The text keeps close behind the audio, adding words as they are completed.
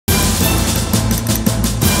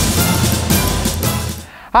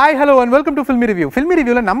Hi, hello and welcome to Filmy Review. Filmy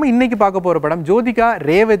Review la நம்ம இன்னைக்கு பார்க்க போற படம் Jyothika,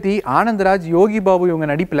 Revathi, Anandaraj, Yogi Babu இவங்க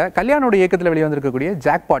நடிப்புல கல்யாணோட இயக்கத்துல வெளிய வந்திருக்கக்கூடிய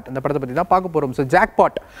Jackpot இந்த படத்தை பத்தி தான் பார்க்க போறோம். சோ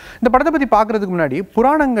Jackpot இந்த படத்தை பத்தி பார்க்கிறதுக்கு முன்னாடி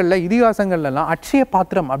புராணங்கள்ல இதிகாசங்கள்ல எல்லாம் அட்சய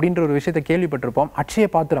பாத்திரம் அப்படின்ற ஒரு விஷயத்தை கேள்விப்பட்டிருப்போம். அட்சய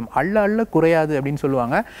பாத்திரம் அள்ள அள்ள குறையாது அப்படினு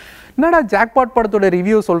சொல்லுவாங்க. என்னடா ஜாக்பாட் படத்தோட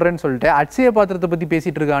ரிவ்யூ சொல்றேன்னு சொல்லிட்டு அட்சய பாத்திரத்தை பத்தி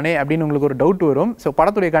பேசிட்டு இருக்கானே அப்படின்னு உங்களுக்கு ஒரு டவுட் வரும். ஸோ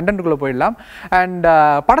படத்துடைய கண்டென்ட்டுக்குள்ள போயிடலாம். அண்ட்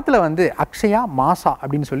படத்துல வந்து அக்ஷயா மாஷா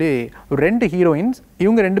அப்படின்னு சொல்லி ஒரு ரெண்டு ஹீரோயின்ஸ்,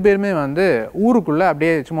 இவங்க ரெண்டு பேருமே வந்து ஊருக்குள்ள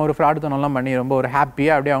அப்படியே சும்மா ஒரு ஃப்ராடுத்தனம்லாம் பண்ணி ரொம்ப ஒரு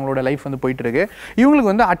ஹாப்பியா அப்படியே அவங்களோட லைஃப் வந்து போயிட்டு இருக்கு.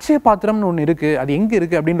 இவங்களுக்கு வந்து அட்சய பாத்திரம்னு ஒன்று இருக்கு, அது எங்க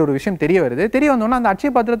இருக்கு அப்படின்ற ஒரு விஷயம் தெரிய வருது. தெரிய வந்தோன்னா அந்த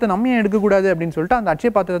அட்சய பாத்திரத்தை நம்ம ஏன் எடுக்கக்கூடாது அப்படின்னு சொல்லிட்டு அந்த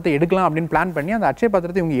அட்சய பாத்திரத்தை எடுக்கலாம் அப்படின்னு பிளான் பண்ணி அந்த அட்சய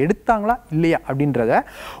பாத்திரத்தை இவங்க எடுத்தாங்களா இல்லையா அப்படின்றத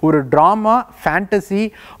ஒரு டிராமா, ஃபேண்டசி,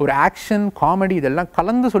 ஒரு ஆக்ஷன், காமெடி இதெல்லாம்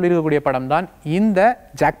கலந்து சொல்லியிருக்கக்கூடிய படம் தான் இந்த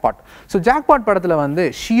ஜாக்பாட். ஸோ ஜாக்பாட் படத்தில் வந்து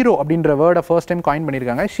ஷீரோ அப்படின்ற வேர்டை ஃபர்ஸ்ட் டைம் காயின்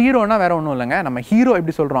பண்ணியிருக்காங்க. ஷீரோனா வேற ஒன்றும் இல்லைங்க, நம்ம ஹீரோ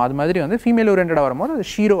எப்படி சொல்கிறோம் அது மாதிரி வந்து ஃபீமேல் ஓரியன்டாக வரும்போது அது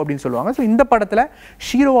ஷீரோ அப்படின்னு சொல்லுவாங்க. ஸோ இந்த படத்தில்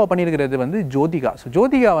ஷீரோவாக பண்ணியிருக்கிறது வந்து ஜோதிகா. ஸோ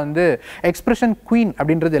ஜோதிகா வந்து எக்ஸ்பிரஷன் குவீன்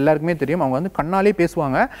அப்படின்றது எல்லாருக்குமே தெரியும். அவங்க வந்து கண்ணாலே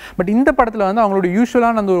பேசுவாங்க. பட் இந்த படத்தில் வந்து அவங்களோட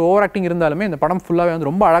யூஸ்வலான அந்த ஒரு ஓவர் ஆக்டிங் இருந்தாலுமே இந்த படம் ஃபுல்லாகவே வந்து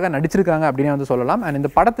ரொம்ப அழகாக நடிச்சிருக்காங்க அப்படின்னு வந்து சொல்லலாம். அண்ட்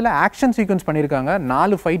இந்த படத்தில் ஆக்ஷன் சீக்வன்ஸ் பண்ணியிருக்காங்க.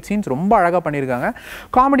 4 ஃபைட் சீன்ஸ் ரொம்ப அழகாக பண்ணியிருக்காங்க.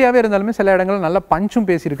 காமெடியாகவே இருந்தாலுமே சில இடங்கள் நல்ல பஞ்சும்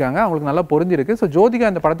பேசியிருக்காங்க, அவங்களுக்கு நல்லா பொருந்திருக்கு. ஸோ ஜோதிகா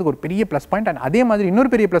இந்த படத்துக்கு ஒரு பெரிய ப்ளஸ் பாயிண்ட். அண்ட் அதே மாதிரி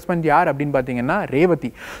இன்னொரு பெரிய ப்ளஸ் பாயிண்ட் யார் அப்படின்னு பார்த்தீங்கன்னா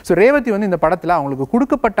ரேவதி. ஸோ ரேவதி வந்து இந்த படத்தில் அவங்களுக்கு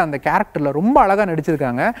கொடுக்கப்பட்ட அந்த கேரக்டரில் ரொம்ப அழகாக நடிச்சிருக்காங்க.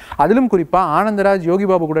 அதிலும் குறிப்பாக ஆனந்தராஜ், யோகி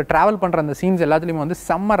பாபு கூட ட்ராவல் பண்ணுற அந்த சீன்ஸ் எல்லாத்துலேயுமே வந்து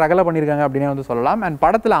செம்ம ரகலை பண்ணியிருக்காங்க அப்படின்னே வந்து சொல்லலாம். அண்ட்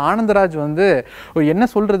படத்தில் ஆனந்தராஜ் வந்து என்ன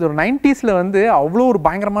சொல்கிறது, ஒரு 90s வந்து அவ்வளோ ஒரு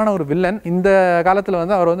பயங்கரமான ஒரு வில்லன். இந்த காலத்தில்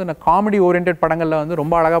வந்து அவர் வந்து காமெடி ஓரியன்ட் படங்களில் வந்து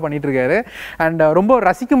ரொம்ப அழகாக பண்ணிட்டு இருக்காரு. அண்ட் ரொம்ப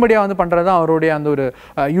ரசிக்கும்படியாக வந்து பண்ணுறது தான் அவருடைய அந்த ஒரு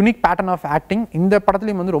யூனிக் பேட்டர்ன் ஆஃப் ஆக்டிங். இந்த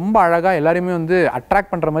படத்துலையும் வந்து ரொம்ப அழகாக எல்லாருமே வந்து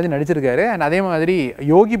அட்ராக்ட் பண்ணுற மாதிரி நடிச்சிருக்காரு. அண்ட் அதே மாதிரி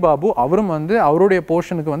யோகி பாபு அவரும் வந்து அவருடைய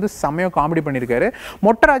போர்ஷனுக்கு வந்து செம்மையாக காமெடி பண்ணியிருக்காரு.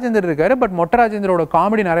 மொட்டை ராஜேந்தர் இருக்காரு, பட் மொட்டை ராஜேந்தரோட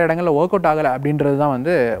காமெடி நிறைய இடங்களில் ஒர்க் அவுட் ஆகலை அப்படின்றது தான்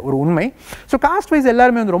வந்து ஒரு உண்மை. ஸோ காஸ்ட் வைஸ்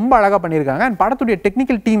எல்லாருமே வந்து ரொம்ப அழகாக பண்ணியிருக்காங்க. அண்ட் படத்துடைய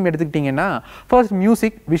டெக்னிக்கல் டீம் எடுத்துக்கிட்டிங்கன்னா ஃபர்ஸ்ட்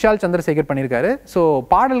மியூசிக் விஷால் சந்திரசேகர் பண்ணியிருக்காரு. ஸோ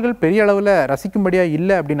பாடல்கள் பெரிய அளவில் ரசிக்கும்படியாக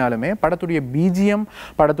இல்லை அப்படின்னாலுமே படத்துடைய பிஜிஎம்,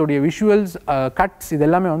 படத்துடைய விஷுவல்ஸ், கட்ஸ்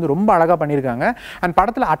இதெல்லாமே வந்து ரொம்ப அழகாக பண்ணியிருக்காங்க. அண்ட்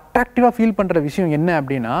படத்தில் அட்ராக்டிவாக ஃபீல் பண்ணுற விஷயம் என்ன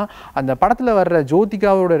அப்படின்னா அந்த படத்தில் வர்ற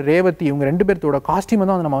ஜோதிகாவோட ரேவதி இவங்க ரெண்டு பேர்த்தோட காஸ்டியூமை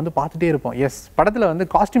தான் நம்ம வந்து பார்த்துட்டே இருப்போம். எஸ், படத்தில் வந்து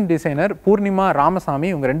காஸ்டியூம் டிசைனர் பூர்ணிமா ராமசாமி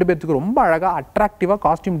இவங்க ரெண்டு பேர்த்துக்கு ரொம்ப அழகாக அட்ராக்டிவாக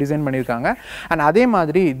காஸ்டியூம் டிசைன் பண்ணியிருக்காங்க. அண்ட் அதே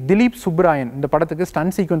மாதிரி திலீப் சுப்ராயன் இந்த படத்துக்கு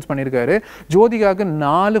ஸ்டன் சீக்வன்ஸ் பண்ணியிருக்காரு. ஜோதிகாவுக்கு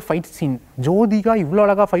 4 ஃபைட் சீன். ஜோதிகா இவ்வளோ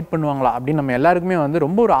அழகாக ஃபைட் பண்ணுவாங்களா அப்படின்னு நம்ம எல்லாருக்குமே வந்து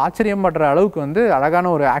ரொம்ப ஒரு ஆச்சரியம் படுற அளவுக்கு வந்து அழகான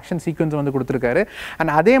ஒரு ஆக்ஷன் சீக்வன்ஸ் வந்து கொடுத்துருக்காரு.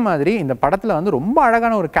 அண்ட் அதே மாதிரி இந்த படத்தில் வந்து ரொம்ப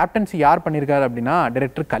அழகான ஒரு கேப்டன்சி யார் பண்ணியிருக்காரு அப்படின்னா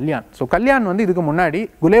டைரக்டர் கல்யாண். ஸோ கல்யாண் வந்து இதுக்கு முன்னாடி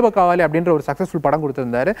குலேபகாவாலி அப்படின்ற ஒரு சக்ஸஸ்ஃபுல் படம்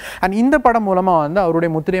கொடுத்திருந்தாரு. அண்ட் இந்த படம் மூலமாக வந்து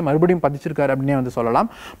அவருடைய முத்திரையை மறுபடியும் பதிச்சிருக்காரு அப்படின்னே வந்து சொல்லலாம்.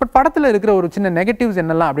 பட் படத்தில் இருக்கிற ஒரு சின்ன நெகட்டிவ்ஸ்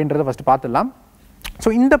என்னெல்லாம் அப்படின்றத ஃபர்ஸ்ட் பார்த்துடலாம். ஸோ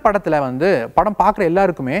இந்த படத்தில் வந்து படம் பார்க்குற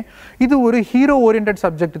எல்லாருக்குமே இது ஒரு ஹீரோ ஓரியன்ட்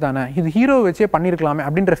சப்ஜெக்ட் தானே, இது ஹீரோவை வச்சே பண்ணியிருக்கலாமே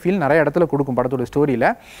அப்படின்ற ஃபீல் நிறைய இடத்துல கொடுக்கும் படத்தோட ஸ்டோரியில்.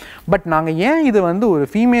 பட் நாங்கள் ஏன் இது வந்து ஒரு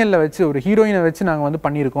ஃபீமேலில் வச்சு ஒரு ஹீரோயினை வச்சு நாங்கள் வந்து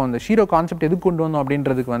பண்ணியிருக்கோம், அந்த ஹீரோ கான்செப்ட் எதுக்கு கொண்டு வந்தோம்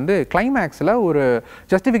அப்படின்றதுக்கு வந்து கிளைமேக்ஸில் ஒரு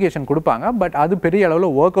ஜஸ்டிஃபிகேஷன் கொடுப்பாங்க. பட் அது பெரிய அளவில்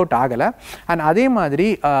ஒர்க் அவுட் ஆகலை. அண்ட் அதே மாதிரி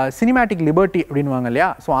சினிமேட்டிக் லிபர்ட்டி அப்படின்வாங்க இல்லையா,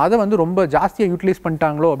 ஸோ அதை வந்து ரொம்ப ஜாஸ்தியாக யூட்டிலைஸ்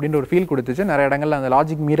பண்ணிட்டாங்களோ அப்படின்ற ஒரு ஃபீல் கொடுத்துச்சு. நிறைய இடங்களில் அந்த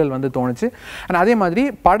லாஜிக் மீறல் வந்து தோணுச்சு. அண்ட் அதே மாதிரி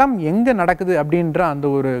படம் எங்கே நடக்குது அப்படின்ற அந்த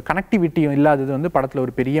ஒரு கனெக்டிவிட்டி இல்லாதது வந்து படத்தில்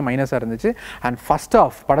ஒரு பெரிய மைனஸாக இருந்துச்சு. அண்ட் ஃபர்ஸ்ட்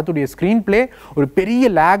ஆஃப் படத்துடைய ஸ்க்ரீன் பிளே ஒரு பெரிய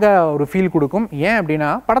லேகாக ஒரு ஃபீல் கொடுக்கும். ஏன் அப்படின்னா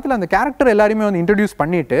படத்தில் அந்த கேரக்டர் எல்லாருமே வந்து இன்ட்ரடியூஸ்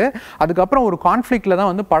பண்ணிட்டு அதுக்கப்புறம் ஒரு கான்ஃப்ளிக்டில் தான்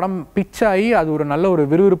வந்து படம் பிச் ஆகி அது ஒரு நல்ல ஒரு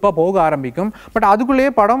விறுவிறுப்பாக போக ஆரம்பிக்கும். பட்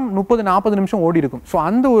அதுக்குள்ளேயே படம் 30-40 நிமிஷம் ஓடி இருக்கும். ஸோ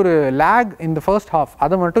அந்த ஒரு லேக் இந்த ஃபர்ஸ்ட் ஹாஃப்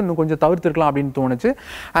அதை மட்டும் இன்னும் கொஞ்சம் தவிர்த்திருக்கலாம் அப்படின்னு தோணுச்சு.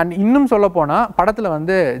 அண்ட் இன்னும் சொல்ல போனால் படத்தில்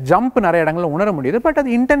வந்து ஜம்ப் நிறைய இடங்களில் உணர முடியுது. பட்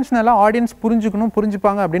அது இன்டென்ஷனலாக ஆடியன்ஸ்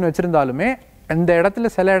புரிஞ்சுப்பாங்க அப்படின்னு வச்சிருந்தாலுமே இந்த இடத்துல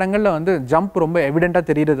சில இடங்களில் வந்து ஜம்ப் ரொம்ப எவிடென்ட்டாக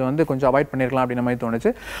தெரிகிறது வந்து கொஞ்சம் அவாய்ட் பண்ணியிருக்கலாம் அப்படின்ற மாதிரி தோணுச்சு.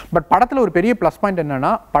 பட் படத்தில் ஒரு பெரிய ப்ளஸ் பாயிண்ட்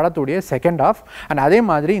என்னென்னா படத்துடைய செகண்ட் ஹாஃப். அண்ட் அதே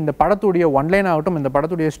மாதிரி இந்த படத்துடைய ஒன்லைன் ஆகட்டும், இந்த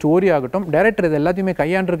படத்துடைய ஸ்டோரி ஆகட்டும், டைரக்டர் இது எல்லாத்தையுமே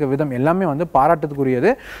கையாண்டிருக்க விதம் எல்லாமே வந்து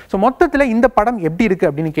பாராட்டுக்குரியது. ஸோ மொத்தத்தில் இந்த படம் எப்படி இருக்குது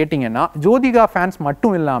அப்படின்னு கேட்டிங்கன்னா ஜோதிகா ஃபேன்ஸ்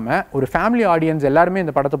மட்டும் இல்லாமல் ஒரு ஃபேமிலி ஆடியன்ஸ் எல்லாருமே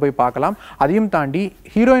இந்த படத்தை போய் பார்க்கலாம். அதையும் தாண்டி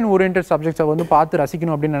ஹீரோயின் ஓரியன்ட் சப்ஜெக்ட்ஸை வந்து பார்த்து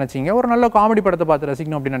ரசிக்கணும் அப்படின்னு நினச்சிங்க, ஒரு நல்ல காமெடி படத்தை பார்த்து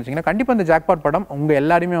ரசிக்கணும் அப்படின்னு நினச்சிங்கன்னா கண்டிப்பாக இந்த ஜாக்பாட் படம் உங்கள்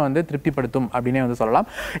எல்லாருமே வந்து திருப்திப்படுத்தும் அப்படினே வந்து சொல்லலாம்.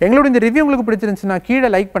 எங்களோட இந்த ரிவ்யூ உங்களுக்கு பிடிச்சிருந்துச்சுன்னா கீழே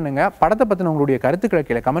லைக் பண்ணுங்க, படத்தை பத்தின உங்களுடைய கருத்துக்களை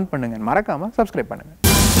கீழே கமெண்ட் பண்ணுங்க, மறக்காம சப்ஸ்கிரைப் பண்ணுங்க.